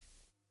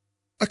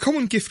A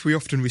common gift we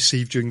often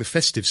receive during the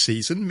festive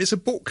season is a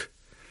book.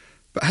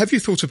 But have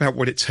you thought about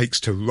what it takes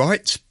to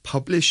write,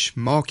 publish,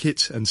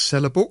 market and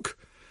sell a book?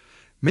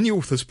 Many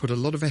authors put a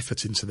lot of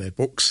effort into their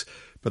books,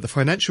 but the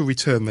financial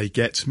return they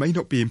get may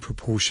not be in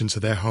proportion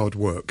to their hard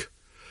work.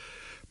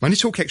 Money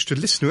Talk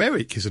Xtra listener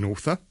Eric is an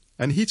author,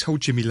 and he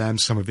told Jimmy Lam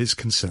some of his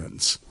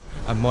concerns.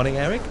 Morning,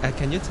 Eric.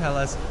 Can you tell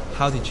us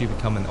how did you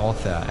become an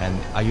author, and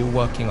are you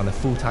working on a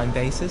full-time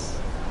basis?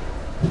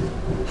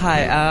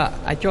 Hi,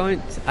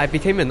 I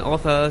became an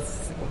author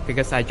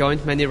because I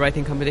joined many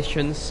writing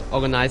competitions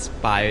organized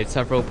by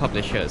several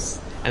publishers,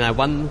 and I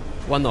won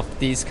one of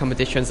these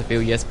competitions a few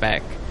years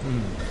back.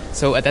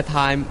 So at that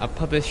time, a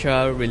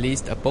publisher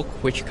released a book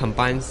which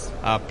combines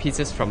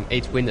pieces from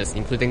 8 winners,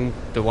 including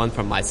the one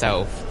from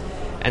myself.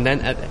 And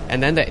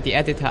then the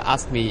editor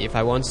asked me if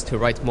I wanted to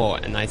write more,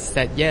 and I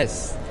said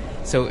yes.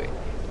 So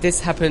this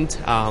happened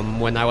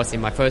when I was in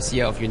my first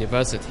year of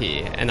university,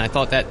 and I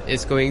thought that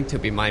it's going to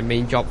be my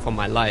main job for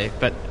my life,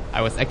 but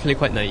I was actually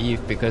quite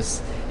naive because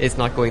it's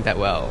not going that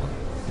well.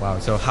 Wow,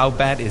 so how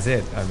bad is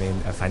it,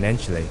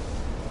 financially,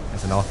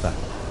 as an author?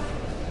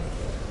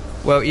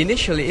 Well,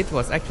 initially it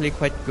was actually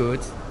quite good,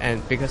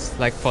 and because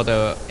for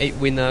the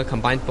 8-winner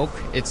combined book,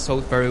 it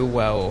sold very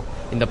well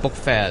in the book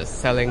fairs,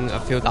 selling a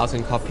few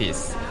thousand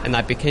copies, and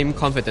I became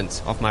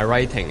confident of my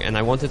writing, and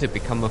I wanted to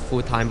become a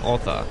full-time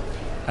author.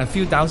 A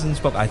few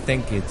thousand books, I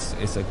think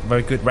it's a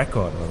very good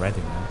record already.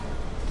 Right?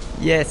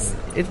 Yes,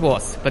 it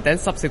was, but then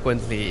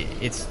subsequently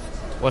it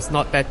was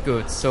not that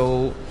good.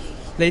 So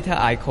later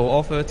I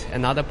co-authored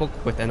another book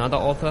with another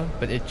author,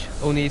 but it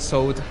only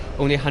sold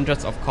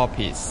hundreds of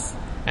copies,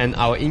 and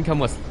our income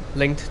was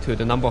linked to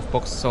the number of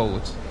books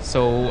sold.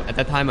 So at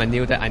that time I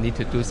knew that I need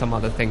to do some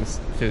other things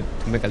to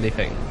make a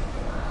living.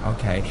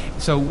 Okay,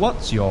 so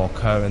what's your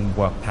current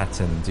work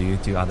pattern? Do you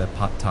do other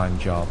part-time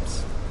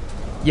jobs?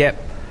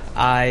 Yep.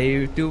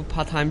 I do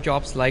part-time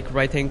jobs like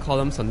writing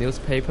columns on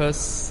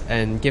newspapers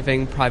and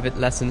giving private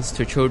lessons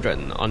to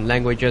children on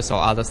languages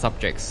or other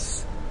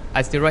subjects.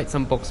 I still write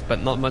some books,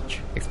 but not much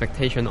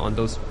expectation on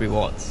those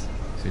rewards.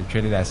 So you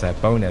treat it as a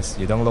bonus.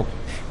 You don't look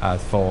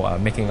for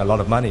making a lot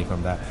of money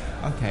from that.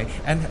 Okay.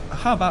 And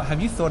how about,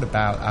 have you thought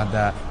about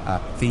other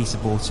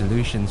feasible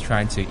solutions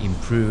trying to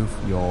improve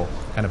your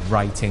kind of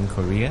writing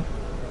career?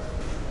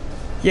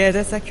 Yeah,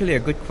 that's actually a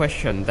good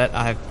question that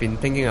I've been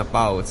thinking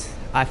about.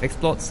 I've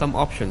explored some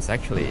options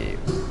actually.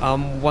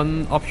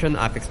 One option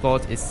I've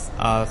explored is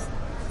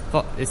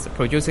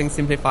producing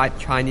simplified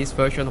Chinese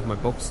version of my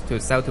books to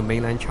sell to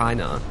mainland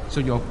China.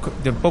 So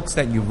the books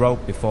that you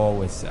wrote before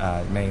was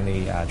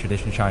mainly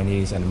traditional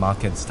Chinese, and the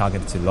market's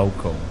targeted to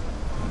local.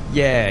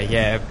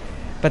 Yeah.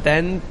 But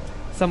then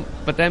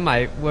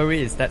my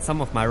worry is that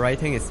some of my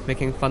writing is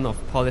making fun of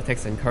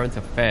politics and current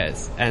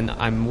affairs, and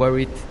I'm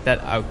worried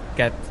that I'll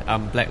get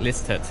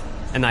blacklisted.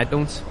 And I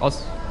don't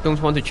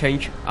want to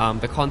change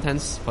the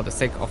contents for the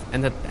sake of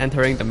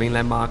entering the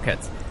mainland market,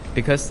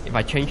 because if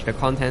I change the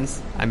contents,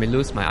 I may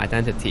lose my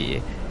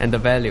identity and the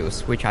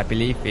values which I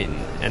believe in,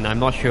 and I'm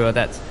not sure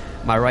that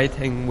my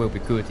writing will be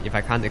good if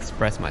I can't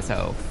express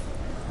myself.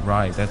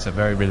 Right, that's a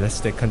very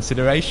realistic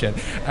consideration.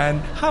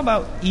 And how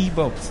about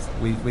ebooks?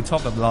 We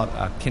talk a lot,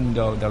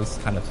 Kindle, those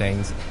kind of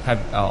things, have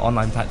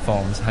online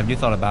platforms. Have you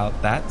thought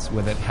about that?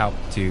 Will it help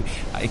to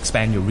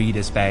expand your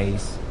reader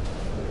space?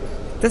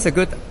 That's a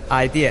good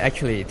idea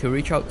actually, to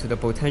reach out to the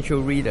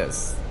potential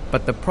readers.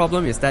 But the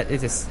problem is that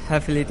it is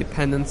heavily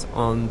dependent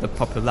on the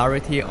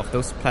popularity of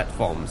those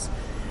platforms.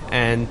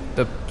 And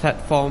the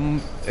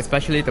platform,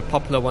 especially the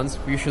popular ones,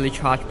 usually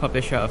charge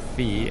publisher a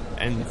fee.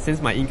 And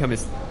since my income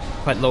is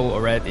quite low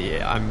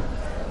already, I'm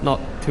not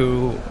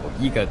too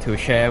eager to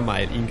share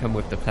my income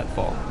with the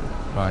platform.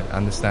 Right, I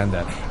understand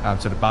that.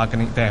 So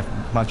they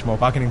have much more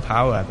bargaining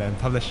power than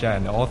publisher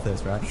and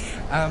authors, right?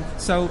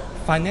 So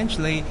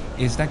financially,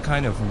 is that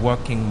kind of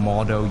working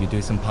model, you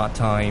do some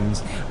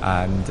part-times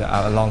and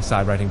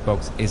alongside writing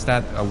books, is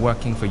that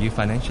working for you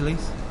financially?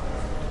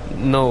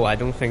 No, I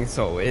don't think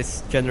so.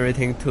 It's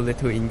generating too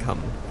little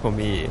income for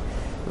me.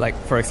 Like,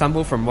 for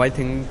example, from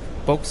writing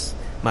books,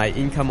 my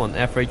income on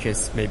average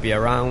is maybe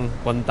around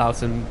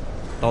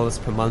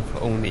 $1,000 per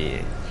month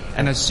only.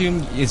 And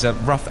assume it's a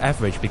rough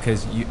average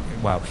because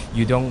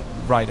you don't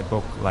write a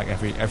book like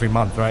every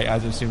month, right? I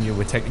assume you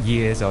would take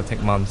years or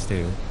take months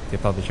to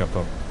publish your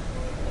book.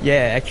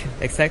 Yeah,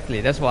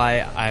 exactly. That's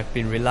why I've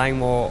been relying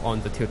more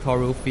on the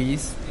tutorial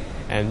fees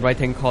and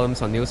writing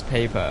columns on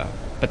newspaper.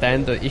 But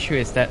then the issue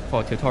is that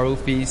for tutorial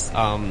fees,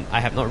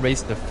 I have not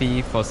raised the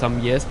fee for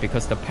some years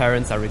because the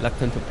parents are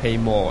reluctant to pay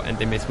more and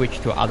they may switch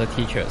to other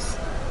teachers.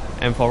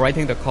 And for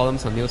writing the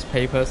columns on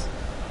newspapers,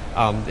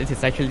 it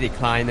is actually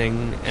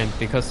declining, and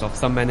because of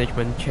some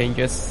management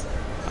changes,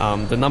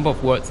 the number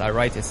of words I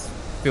write is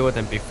fewer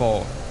than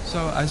before. So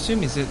I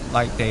assume, is it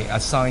like they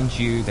assigned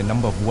you the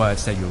number of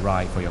words that you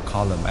write for your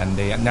column and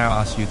they now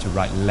ask you to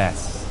write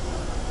less?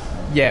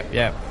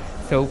 Yeah.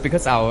 So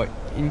because our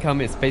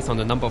income is based on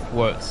the number of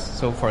words,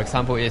 so for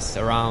example it's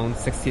around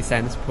 60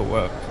 cents per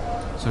word.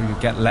 So you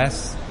get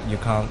less you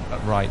can't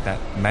write that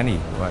many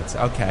words.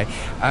 Okay.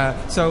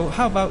 So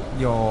how about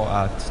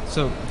your...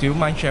 so do you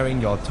mind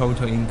sharing your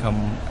total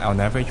income on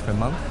average per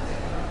month?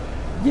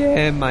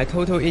 Yeah, my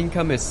total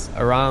income is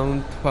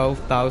around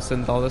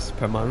 $12,000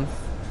 per month.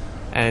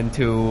 And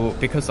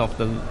because of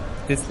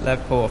this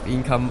level of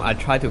income, I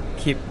try to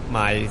keep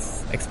my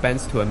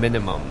expense to a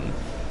minimum.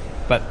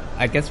 But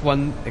I guess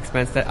one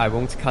expense that I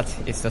won't cut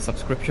is the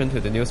subscription to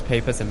the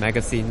newspapers and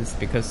magazines,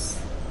 because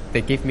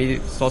they give me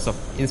source of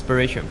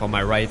inspiration for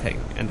my writing,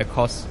 and the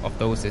cost of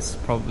those is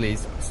probably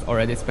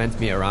already spent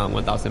me around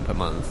 $1,000 per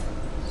month.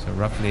 So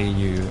roughly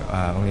you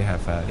only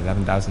have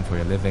 $11,000 for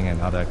your living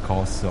and other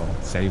costs or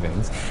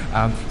savings.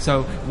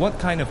 So what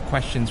kind of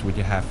questions would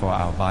you have for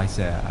our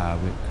advisor?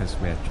 Because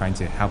we're trying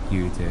to help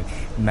you to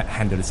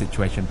handle the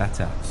situation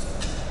better.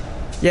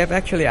 Yeah,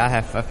 actually I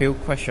have a few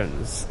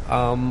questions.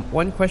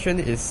 One question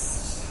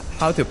is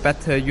how to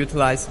better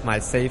utilize my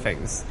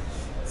savings.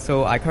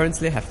 So I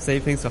currently have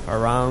savings of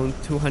around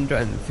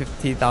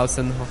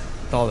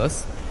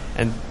 $250,000,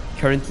 and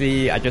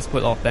currently I just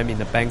put all of them in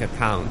the bank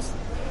account.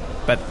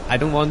 But I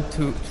don't want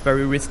to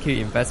very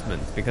risky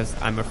investment because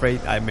I'm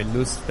afraid I may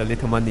lose the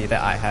little money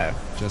that I have.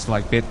 Just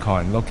like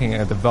Bitcoin, looking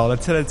at the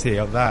volatility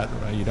of that,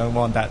 right? You don't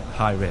want that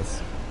high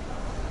risk.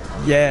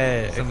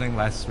 Yeah. Something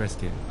less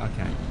risky.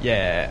 Okay.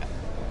 Yeah.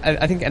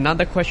 I think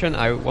another question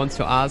I want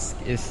to ask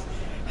is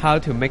how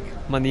to make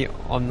money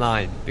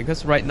online,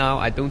 because right now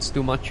I don't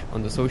do much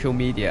on the social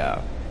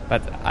media,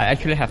 but I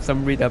actually have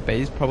some reader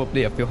base,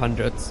 probably a few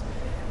hundreds,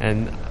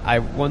 and I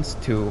want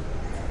to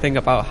think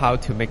about how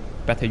to make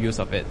better use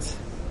of it.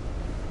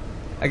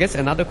 I guess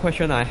another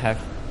question I have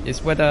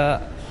is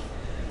whether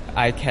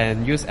I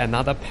can use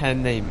another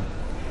pen name.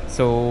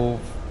 So,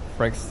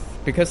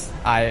 because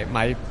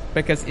my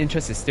biggest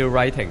interest is still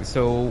writing,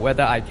 so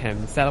whether I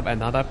can set up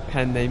another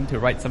pen name to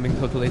write something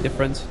totally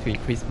different to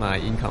increase my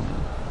income.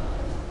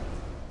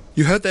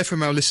 You heard there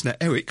from our listener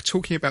Eric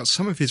talking about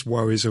some of his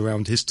worries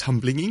around his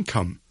tumbling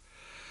income.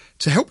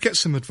 To help get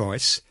some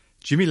advice,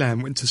 Jimmy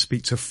Lam went to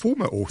speak to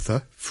former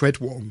author Fred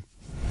Wong.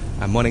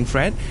 Morning,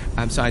 Fred.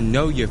 So I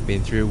know you've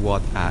been through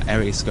what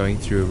Eric is going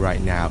through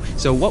right now.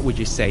 So what would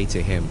you say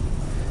to him?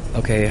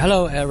 Okay,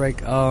 hello,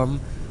 Eric.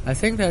 I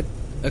think that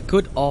a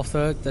good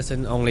author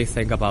doesn't only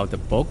think about the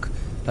book,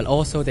 but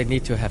also they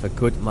need to have a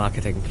good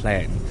marketing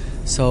plan.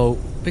 So,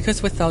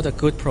 because without a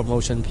good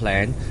promotion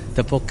plan,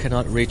 the book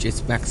cannot reach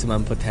its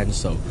maximum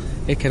potential.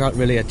 It cannot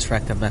really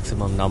attract the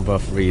maximum number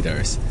of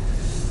readers.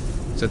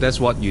 So that's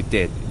what you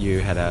did. You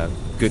had a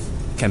good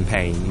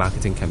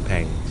marketing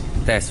campaign.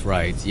 That's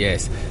right,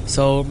 yes.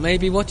 So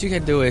maybe what you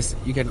can do is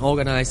you can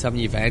organize some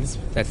events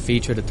that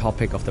feature the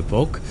topic of the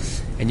book,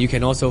 and you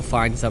can also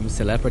find some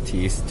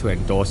celebrities to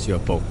endorse your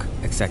book,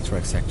 etc.,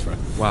 etc.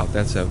 Wow,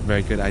 that's a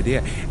very good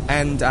idea.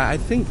 And I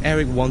think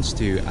Eric wants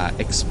to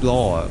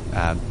explore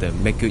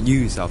make good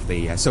use of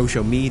the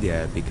social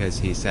media, because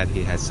he said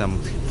he has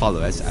some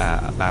followers,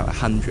 about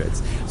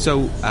hundreds.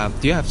 So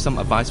do you have some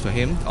advice for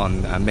him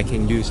on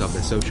making use of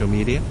the social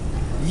media?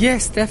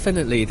 Yes,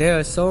 definitely. There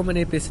are so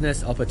many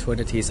business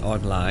opportunities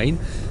online.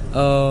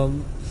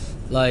 Eric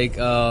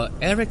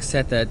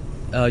said that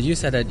you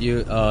said that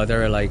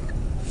there are like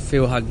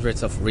few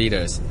hundreds of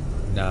readers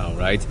now,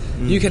 right?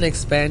 You can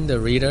expand the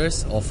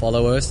readers or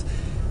followers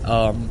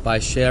by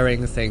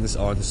sharing things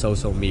on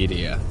social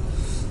media.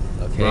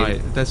 Okay.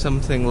 Right. That's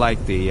something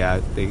like they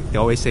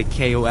always say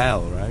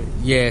KOL, right?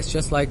 Yes,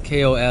 just like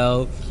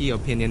KOL, key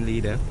opinion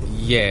leader.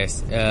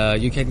 Yes,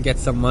 you can get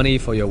some money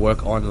for your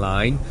work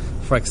online.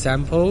 For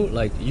example,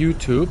 like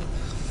YouTube,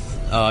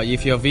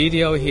 if your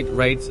video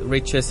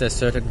reaches a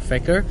certain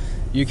figure,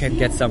 you can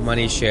get some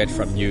money shared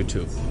from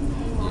YouTube.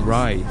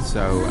 Right,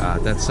 so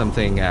that's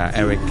something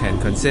Eric can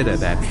consider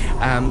that.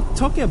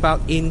 Talking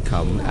about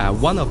income,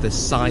 one of the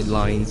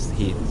sidelines,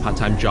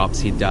 part-time jobs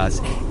he does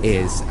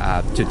is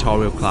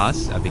tutorial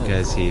class,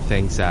 because he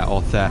thinks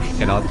author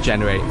cannot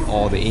generate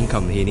all the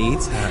income he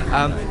needs.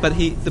 But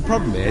the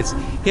problem is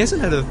he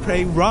hasn't had a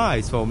pay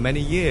rise for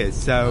many years,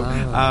 so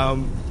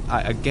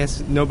I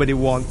guess nobody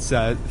wants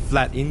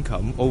flat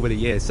income over the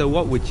years. So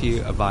what would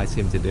you advise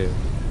him to do?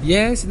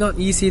 Yeah, it's not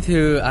easy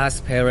to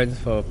ask parents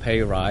for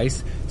pay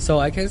rise, so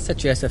I can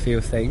suggest a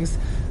few things.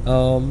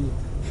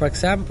 For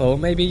example,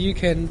 maybe you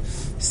can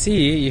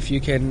see if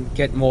you can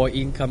get more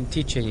income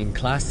teaching in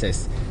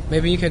classes.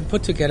 Maybe you can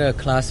put together a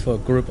class for a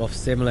group of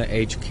similar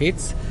age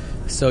kids,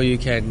 so you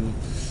can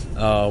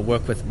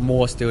work with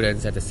more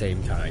students at the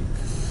same time.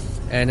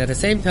 And at the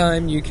same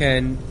time, you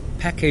can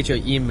package your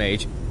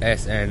image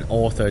as an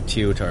author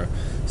tutor,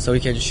 so you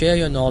can share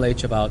your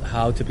knowledge about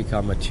how to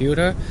become a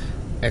tutor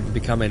and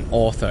become an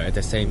author at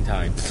the same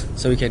time,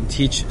 so you can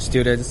teach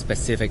students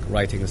specific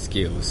writing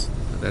skills.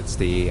 That's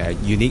the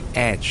unique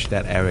edge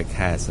that Eric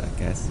has, I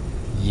guess.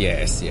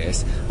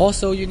 Yes.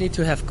 Also, you need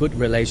to have good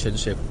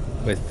relationship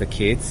with the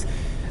kids.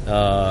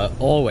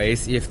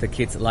 Always, if the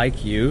kids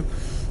like you,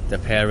 the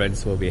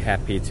parents will be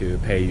happy to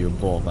pay you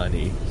more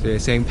money. So you're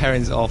saying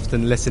parents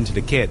often listen to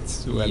the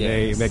kids when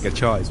they make a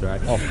choice, right?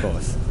 Of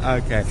course.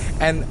 Okay.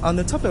 And on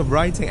the topic of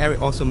writing,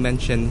 Eric also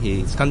mentioned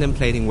he's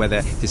contemplating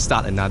whether to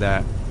start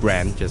another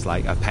brand, just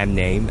like a pen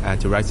name,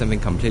 to write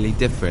something completely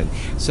different.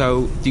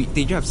 So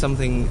did you have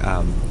something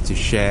to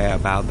share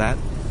about that?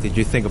 Did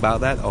you think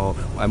about that?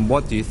 And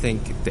what do you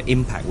think the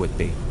impact would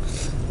be?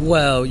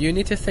 Well, you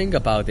need to think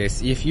about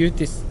this. If you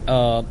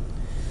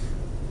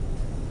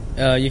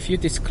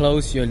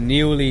disclose your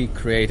newly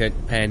created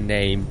pen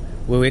name,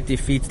 will it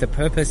defeat the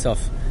purpose of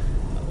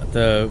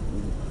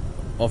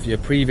your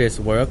previous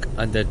work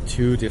under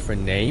two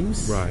different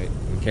names? Right.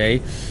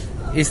 Okay.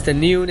 Is the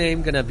new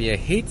name gonna be a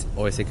hit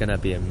or is it gonna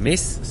be a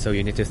miss? So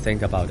you need to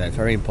think about that.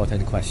 Very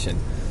important question.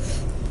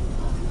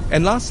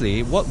 And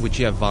lastly, what would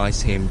you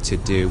advise him to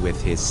do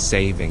with his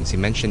savings? He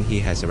mentioned he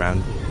has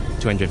around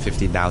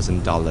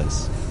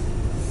 $250,000.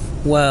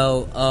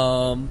 Well,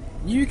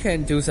 you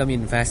can do some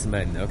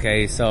investment,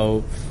 okay?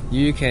 So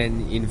you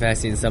can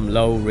invest in some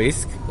low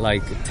risk,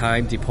 like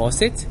time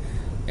deposit,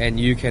 and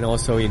you can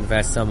also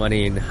invest some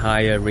money in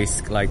higher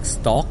risk, like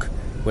stock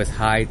with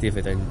high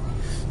dividend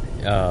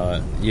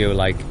yield,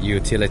 like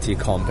utility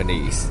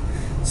companies.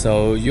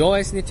 So you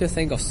always need to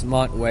think of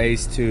smart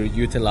ways to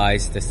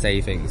utilize the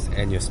savings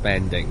and your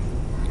spending,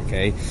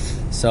 okay?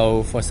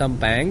 So for some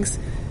banks,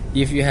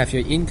 if you have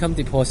your income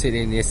deposit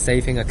in a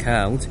saving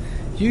account,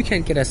 you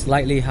can get a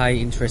slightly higher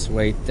interest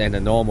rate than a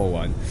normal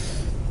one.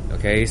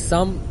 Okay,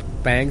 some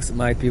banks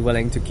might be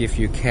willing to give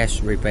you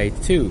cash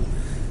rebate too.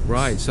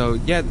 Right, so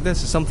yeah,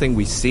 this is something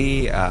we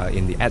see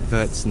in the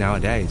adverts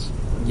nowadays.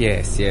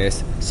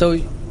 Yes. So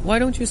why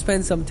don't you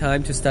spend some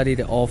time to study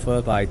the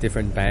offer by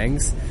different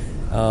banks?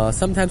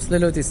 Sometimes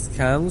little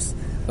discounts,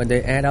 when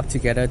they add up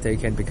together, they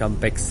can become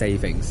big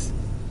savings.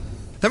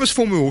 That was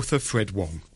former author Fred Wong.